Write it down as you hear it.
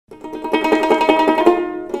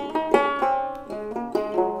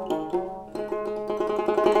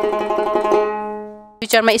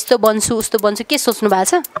फ्युचरमा यस्तो बन्छु उस्तो बन्छु के सोच्नु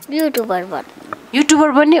भएको छ?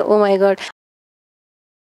 युट्युबर बन्ने? ओ माई गॉड।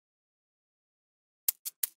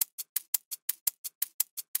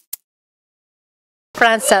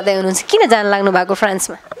 फ्रान्स जाँदै हुनुहुन्छ, किन जान लाग्नु भएको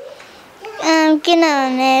फ्रान्समा?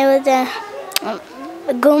 किनभने उता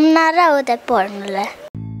घुम्न र उता पढ्नुलाई।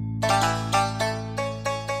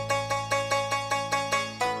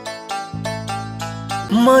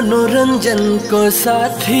 मनोरञ्जनको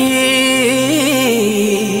साथी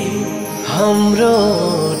हाम्रो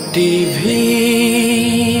टिभी।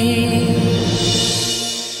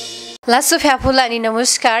 लासो फ्याफुला अनि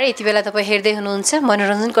नमस्कार। यति बेला तपाईँ हेर्दै हुनुहुन्छ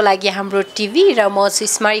मनोरञ्जनको लागि हाम्रो टिभी र म छु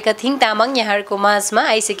स्मारिका थिङ तामाङ यहाँहरूको माझमा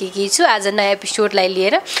आइसकेकी छु आज नयाँ एपिसोडलाई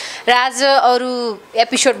लिएर। र आज अरू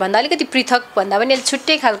एपिसोडभन्दा अलिकति पृथक भन्दा पनि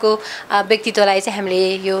छुट्टै खालको व्यक्तित्वलाई चाहिँ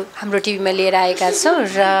हामीले यो हाम्रो टिभीमा लिएर आएका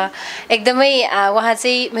छौँ। र एकदमै उहाँ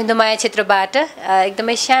चाहिँ मेन्दोमाया क्षेत्रबाट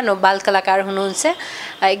एकदमै सानो बाल कलाकार हुनुहुन्छ,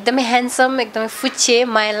 एकदमै ह्यान्डसम, एकदमै फुच्चे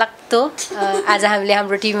माया लाग्दो आज हामीले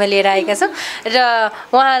हाम्रो टिभीमा लिएर आएका छौँ। र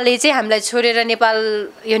उहाँले चाहिँ हामीलाई छोडेर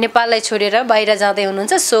नेपाललाई छोडेर बाहिर जाँदै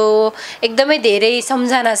हुनुहुन्छ। सो एकदमै धेरै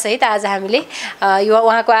सम्झनासहित आज हामीले यो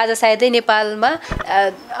उहाँको आज सायदै नेपालमा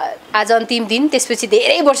आज अन्तिम दिन, त्यसपछि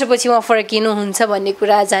धेरै वर्षपछि उहाँ फर्किनुहुन्छ भन्ने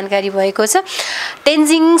कुरा जानकारी भएको छ।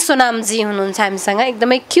 तेन्जिङ सोनामजी हुनुहुन्छ हामीसँग,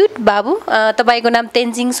 एकदमै क्युट बाबु। तपाईँको नाम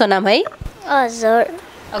तेन्जिङ सोनाम है? हजुर।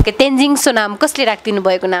 ओके, तेन्जिङ सोनाम कसले राखिदिनु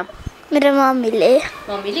भएको नाम? मेरो मम्मीले।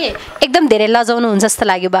 एकदम धेरै लजाउनुहुन्छ जस्तो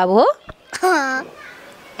लाग्यो बाबु, हो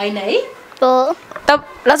होइन है? त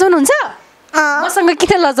लजाउनुहुन्छ? मसँग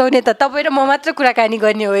किन लजाउने त? तपाईँ र म मात्र कुराकानी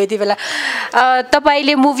गर्ने हो यति बेला।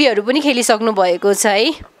 तपाईँले मुभीहरू पनि खेलिसक्नु भएको छ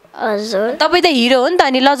है? हजुर। तपाईँ त हिरो हो नि त,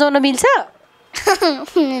 अनि लजाउन मिल्छ?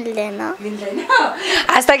 मिल्दैन।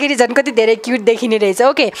 हाँस्दाखेरि झन् कति धेरै क्युट देखिने रहेछ।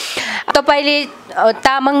 ओके, तपाईँले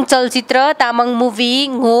तामाङ चलचित्र, तामाङ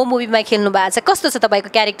मुभीमा खेल्नु भएको छ, कस्तो छ तपाईँको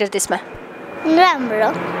क्यारेक्टर त्यसमा?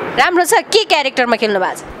 राम्रो छ। के क्यारेक्टरमा खेल्नु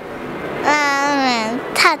भएको छ?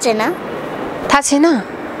 थाहा छैन।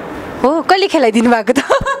 हो, कहिले खेलाइदिनु भएको त?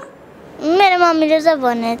 मेरो मम्मीले त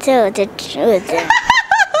भनेको थियो।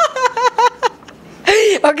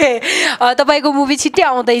 ओके, तपाईँको मुभी छिट्टै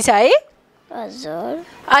आउँदैछ है? हजुर।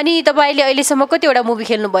 अनि तपाईँले अहिलेसम्म कतिवटा मुभी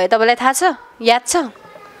खेल्नुभयो तपाईँलाई थाहा छ, याद छ?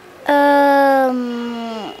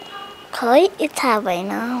 खै थाहा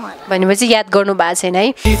भएन। भनेपछि याद गर्नु भएको छैन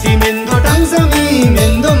है?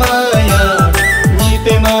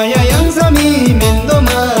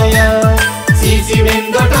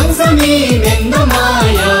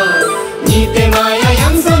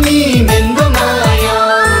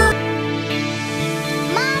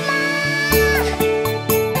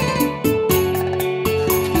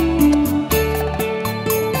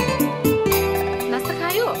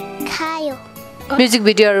 म्युजिक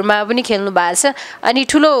भिडियोहरूमा पनि खेल्नु भएको छ। अनि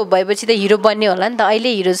ठुलो भएपछि त हिरो बन्ने होला नि त, अहिले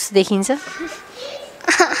हिरो देखिन्छ।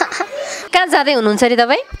 कहाँ जाँदै हुनुहुन्छ अरे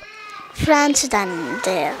तपाईँ? फ्रान्स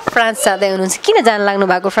जाँदै हुनुहुन्छ, किन जान लाग्नु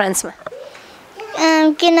भएको फ्रान्समा?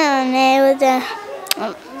 किनभने उता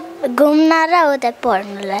घुम्न र उता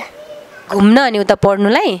पढ्नुलाई। घुम्न अनि उता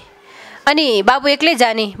पढ्नुलाई? अनि बाबु एक्लै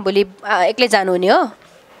जाने, भोलि एक्लै जानुहुने हो?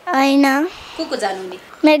 होइन, को जानुहुने?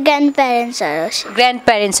 मेरो ग्रान्ड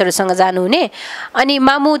प्यारेन्ट्सहरूसँग जानुहुने। अनि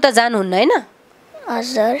मामु त जानुहुन्न होइन?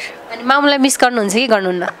 हजुर। अनि मामुलाई मिस गर्नुहुन्छ कि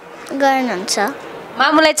गर्नुहुन्न? गर्नुहुन्छ।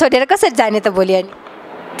 मामुलाई छोडेर कसरी जाने त भोलि? अनि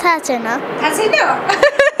थाहा छैन।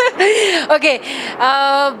 ओके,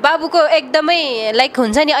 बाबुको एकदमै लाइक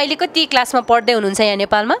हुन्छ नि, अहिले कति क्लासमा पढ्दै हुनुहुन्छ यहाँ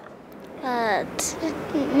नेपालमा?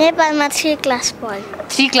 नेपालमा 3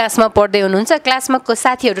 क्लासमा पढ्दै हुनुहुन्छ। क्लासमा को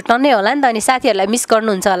साथीहरू टन्नै होला नि त, अनि साथीहरूलाई मिस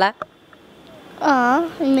गर्नुहुन्छ होला?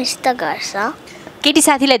 मिस त गर्छ। केटी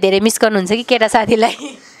साथीलाई धेरै मिस गर्नुहुन्छ कि केटा साथीलाई?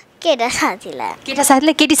 केटा साथीलाई।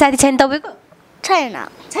 केटी साथी छैन तपाईँको? छैन।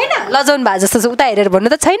 लजाउनु भएको जस्तो छ, उता हेरेर भन्नु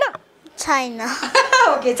त छैन?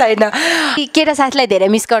 ओके, छैन। केटा साथीलाई धेरै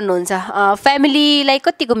मिस गर्नुहुन्छ। फ्यामिलीलाई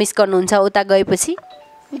कतिको मिस गर्नुहुन्छ उता गएपछि?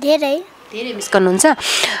 धेरै मिस गर्नुहुन्छ।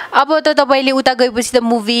 अब त तपाईँले उता गएपछि त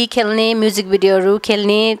मुभी खेल्ने, म्युजिक भिडियोहरू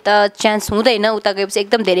खेल्ने त चान्स हुँदैन। उता गएपछि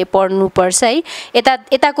एकदम धेरै पढ्नुपर्छ है।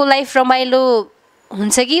 यताको लाइफ रमाइलो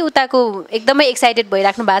हुन्छ कि उताको एकदमै एक्साइटेड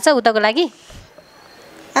भइराख्नु भएको छ उताको लागि?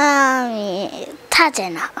 थाहा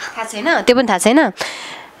छैन। त्यो पनि थाहा छैन?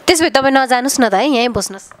 त्यसो भए तपाईँ नजानुहोस् न त है, यहीँ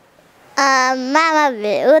बस्नुहोस्।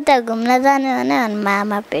 उता घुम्न जाने भने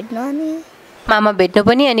मामा भेट्नु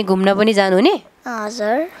पनि अनि घुम्न पनि जानुहुने?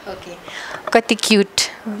 हजुर। ओके, कति क्युट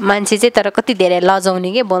मान्छे चाहिँ, तर कति धेरै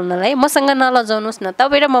लजाउने के बोल्नलाई। मसँग नलजाउनुहोस् न,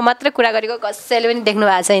 तपाईँ र म मात्र कुरा गरेको कसैले पनि देख्नु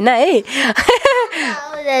भएको छैन है?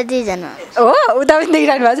 दुईजना हो उता पनि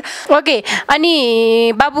देखिरहनु भएको छ ओके अनि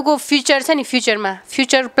बाबुको फ्युचर छ नि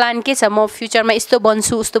फ्युचर प्लान के छ म फ्युचरमा यस्तो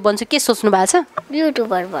बन्छु उस्तो बन्छु के सोच्नु भएको छ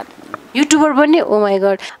युट्युबर बन्ने ओ माई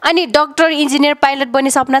गड अनि डक्टर इन्जिनियर पाइलट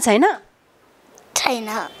बन्ने सपना छैन छैन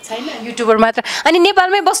युट्युबर मात्र अनि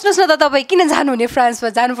नेपालमै बस्नुहोस् न त तपाईँ किन जानुहुने फ्रान्समा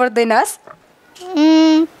जानु पर्दैन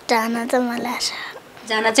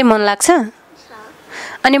जान चाहिँ मन लाग्छ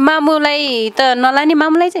अनि मामुलाई त नलाने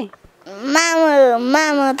मामुलाई चाहिँ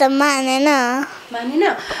मामु त मानेन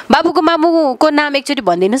बाबुको मामुको नाम एकचोटि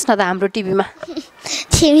भनिदिनुहोस् न त हाम्रो टिभीमा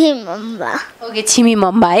Chhimi Mamba okay Chhimi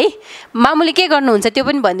Mamba है मामुले के गर्नुहुन्छ त्यो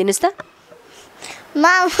पनि भनिदिनुहोस् त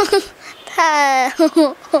मामु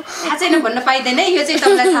थाहा छैन भन्न पाइँदैन यो चाहिँ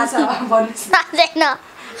तपाईँलाई थाहा छ भन्नुहोस्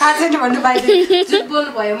थाहा छैन भन्नु पाइँदैन झुट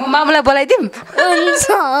बोल्नु भयो म मामुलाई बोलाइदिउँ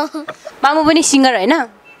मामु पनि सिङ्गर होइन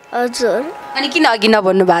हजुर अनि किन अघि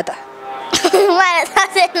नभन्नु भयो त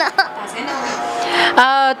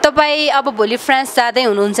तपाईँ अब भोलि फ्रान्स जाँदै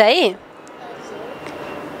हुनुहुन्छ है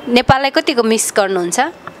नेपाललाई कतिको मिस गर्नुहुन्छ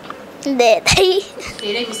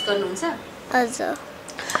धेरै मिस गर्नुहुन्छ हजुर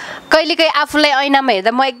कहिलेकाहीँ आफूलाई ऐनामा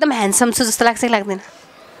हेर्दा म एकदम ह्यान्डसम छु जस्तो लाग्छ कि लाग्दैन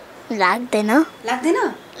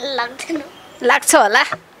लाग्छ होला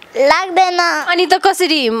लाग्दैन अनि त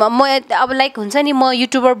कसरी म अब लाइक हुन्छ नि म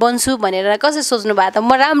युट्युबर बन्छु भनेर कसरी सोच्नु भयो त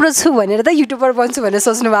म राम्रो छु भनेर त युट्युबर बन्छु भनेर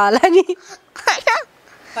सोच्नु भयो होला नि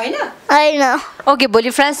होइन ओके भोलि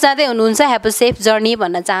फ्रान्स जाँदै हुनुहुन्छ ह्याभ अ सेफ जर्नी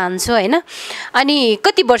भन्न चाहन्छु होइन अनि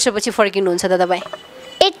कति वर्षपछि फर्किनुहुन्छ त तपाईँ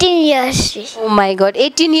 18 years oh my God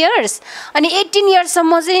 18 years अनि 18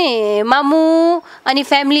 इयर्ससम्म चाहिँ मामु अनि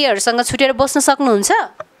फ्यामिलीहरूसँग छुटेर बस्न सक्नुहुन्छ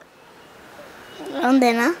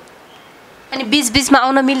हुँदैन अनि बिचमा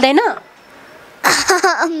आउन मिल्दैन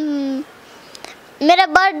मेरो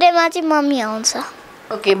बर्थडेमा चाहिँ मम्मी आउँछ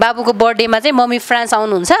ओके बाबुको बर्थडेमा चाहिँ मम्मी फ्रान्स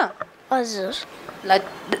आउनुहुन्छ हजुर ल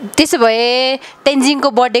त्यसो भए तेन्जिङको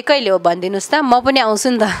बर्थडे कहिले हो भनिदिनुहोस् त म पनि आउँछु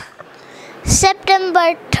नि त सेप्टेम्बर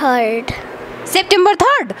 3 सेप्टेम्बर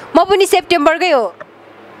 3 म पनि सेप्टेम्बरकै हो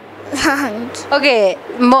ओके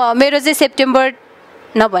मेरो चाहिँ सेप्टेम्बर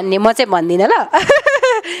नभन्ने म चाहिँ भन्दिनँ ल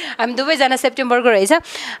हामी दुवैजना सेप्टेम्बरको रहेछ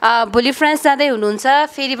भोलि फ्रान्स जाँदै हुनुहुन्छ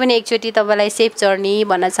फेरि पनि एकचोटि तपाईँलाई सेफ जर्नी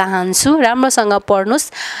भन्न चाहन्छु राम्रोसँग पढ्नुहोस्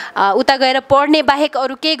उता गएर पढ्ने बाहेक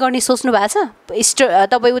अरू केही गर्ने सोच्नु भएको छ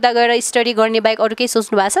तपाईँ उता गएर स्टडी गर्ने बाहेक अरू केही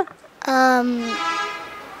सोच्नु भएको छ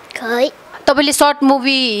तपाईँले सर्ट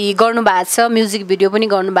मुभी गर्नुभएको छ म्युजिक भिडियो पनि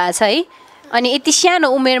गर्नुभएको छ है अनि यति सानो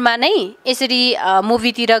उमेरमा नै यसरी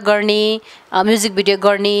मुभीतिर गर्ने म्युजिक भिडियो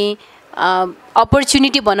गर्ने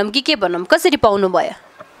अपर्च्युनिटी भनौँ कि के भनौँ कसरी पाउनु भयो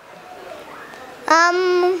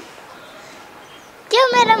त्यो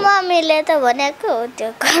मेरो मम्मीले त भनेको हो त्यो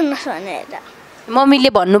गर्नु भनेर मम्मीले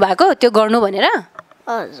भन्नुभएको त्यो गर्नु भनेर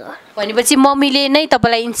हजुर भनेपछि मम्मीले नै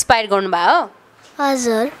तपाईँलाई इन्सपायर गर्नुभयो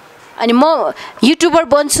हजुर अनि म युट्युबर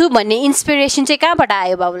बन्छु भन्ने इन्सपिरेसन चाहिँ कहाँबाट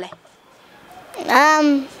आयो बाबुलाई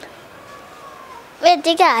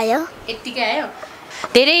यतिकै आयो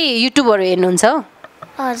धेरै युट्युबहरू हेर्नुहुन्छ हो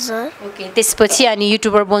हजुर ओके त्यसपछि अनि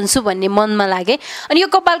युट्युबर बन्छु भन्ने मनमा लागे अनि यो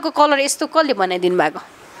कपालको कलर यस्तो कसले बनाइदिनु भएको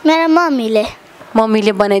मेरो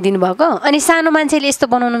मम्मीले बनाइदिनु भएको अनि सानो मान्छेले यस्तो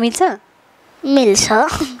बनाउनु मिल्छ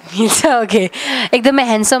ओके एकदमै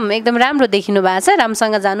ह्यान्डसम एकदम राम्रो देखिनु भएको छ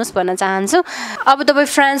राम्रोसँग जानुहोस् भन्न चाहन्छु अब तपाईँ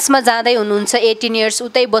फ्रान्समा जाँदै हुनुहुन्छ 18 इयर्स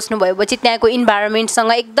उतै बस्नु भएपछि त्यहाँको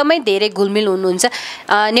इन्भाइरोमेन्टसँग एकदमै धेरै घुलमिल हुनुहुन्छ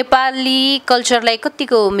नेपाली कल्चरलाई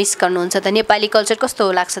कतिको मिस गर्नुहुन्छ त नेपाली कल्चर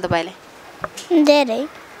कस्तो लाग्छ तपाईँलाई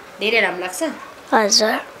धेरै राम्रो लाग्छ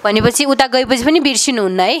हजुर भनेपछि उता गएपछि पनि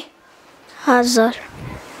बिर्सिनुहुन्न है हजुर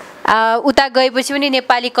उता गएपछि पनि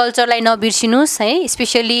नेपाली कल्चरलाई नबिर्सिनुहोस् है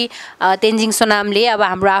स्पेसली तेन्जिङ सोनामले अब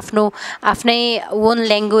हाम्रो आफ्नै ओन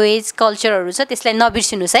ल्याङ्ग्वेज कल्चरहरू छ त्यसलाई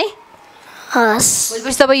नबिर्सिनुहोस् है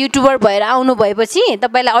भोलिपछि तपाईँ युट्युबर भएर आउनु भएपछि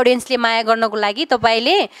तपाईँलाई अडियन्सले माया गर्नको लागि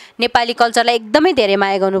तपाईँले नेपाली कल्चरलाई एकदमै धेरै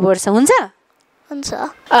माया गर्नुपर्छ हुन्छ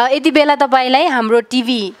यति बेला तपाईँलाई हाम्रो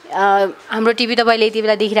टिभी तपाईँले यति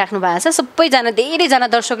बेला देखिराख्नु भएको छ सबैजना धेरैजना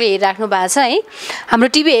दर्शकले हेरिराख्नु भएको छ है हाम्रो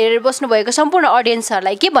टिभी हेरेर बस्नुभएको सम्पूर्ण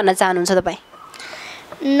अडियन्सहरूलाई के भन्न चाहनुहुन्छ तपाईँ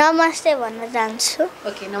नमस्ते भन्न चाहन्छु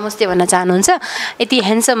ओके नमस्ते भन्न चाहनुहुन्छ यति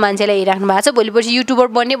ह्यान्डसम मान्छेलाई हेरिराख्नु भएको छ भोलिपर्सि युट्युबर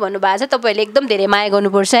बन्ने भन्नुभएको छ तपाईँहरूले एकदम धेरै माया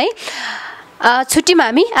गर्नुपर्छ है छुट्टीमा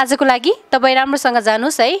हामी आजको लागि तपाईँ राम्रोसँग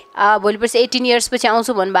जानुहोस् है भोलिपर्सि 18 इयर्सपछि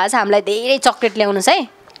आउँछु भन्नुभएको छ हामीलाई धेरै चक्लेट ल्याउनुहोस् है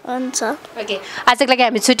हुन्छ ओके आजको लागि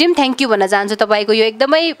हामी छुट्यौँ थ्याङ्क यू भन्न चाहन्छु तपाईँको यो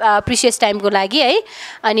एकदमै प्रिसियस टाइमको लागि है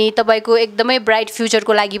अनि तपाईँको एकदमै ब्राइट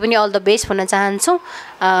फ्युचरको लागि पनि अल द बेस्ट भन्न चाहन्छु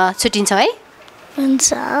छुट्टिन्छौँ है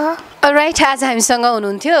हुन्छ राइट आज हामीसँग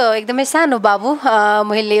हुनुहुन्थ्यो एकदमै सानो बाबु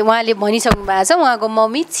उहाँले भनिसक्नु भएको छ उहाँको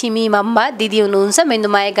मम्मी छिमी मम्मा दिदी हुनुहुन्छ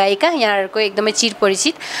मेन्दुमाया गायिका यहाँहरूको एकदमै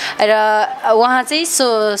चिरपरिचित र उहाँ चाहिँ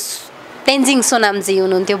तेन्जिङ सोनामजी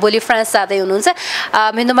हुनुहुन्थ्यो, भोलि फ्रान्स जाँदै हुनुहुन्छ।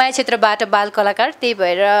 मेन्दोमाया क्षेत्रबाट बाल कलाकार, त्यही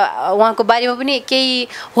भएर उहाँको बारेमा पनि केही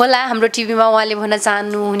होला हाम्रो टिभीमा उहाँले भन्न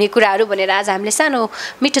चाहनुहुने कुराहरू भनेर आज हामीले सानो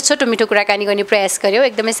छोटो मिठो कुराकानी गर्ने प्रयास गऱ्यौँ।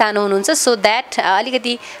 एकदमै सानो हुनुहुन्छ, सो द्याट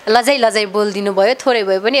अलिकति लजाइ बोलिदिनु भयो, थोरै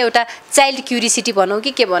भए पनि एउटा चाइल्ड क्युरियोसिटी भनौँ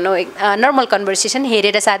कि के भनौँ, नर्मल कन्भर्सेसन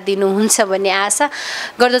हेरेर साथ दिनुहुन्छ भन्ने आशा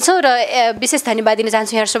गर्दछौँ। र विशेष धन्यवाद दिन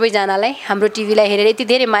चाहन्छु यहाँ सबैजनालाई, हाम्रो टिभीलाई हेरेर यति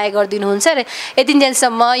धेरै माया गरिदिनुहुन्छ र यति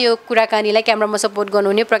दिनसम्म यो कुराकानीलाई क्यामरामा सपोर्ट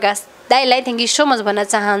गर्नुहुने प्रकाश दाइलाई थ्याङ्क यू सो मच भन्न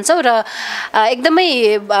चाहन्छौँ। र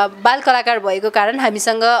एकदमै बाल कलाकार भएको कारण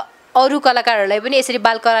हामीसँग अरू कलाकारहरूलाई पनि यसरी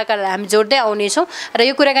बाल कलाकारलाई हामी जोड्दै आउनेछौँ। र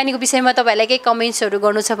यो कुराकानीको विषयमा तपाईँलाई केही कमेन्ट्सहरू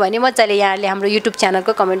गर्नु छ भने मजाले यहाँले हाम्रो युट्युब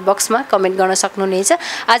च्यानलको कमेन्ट बक्समा कमेन्ट गर्न सक्नुहुनेछ।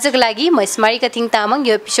 आजको लागि म स्मारिका थिङ तामाङ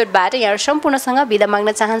यो एपिसोडबाट यहाँ सम्पूर्णसँग बिदा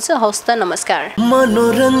माग्न चाहन्छु। हवस् त, नमस्कार।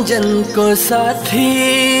 मनोरञ्जनको साथी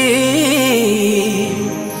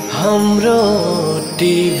हाम्रो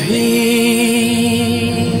टिभी।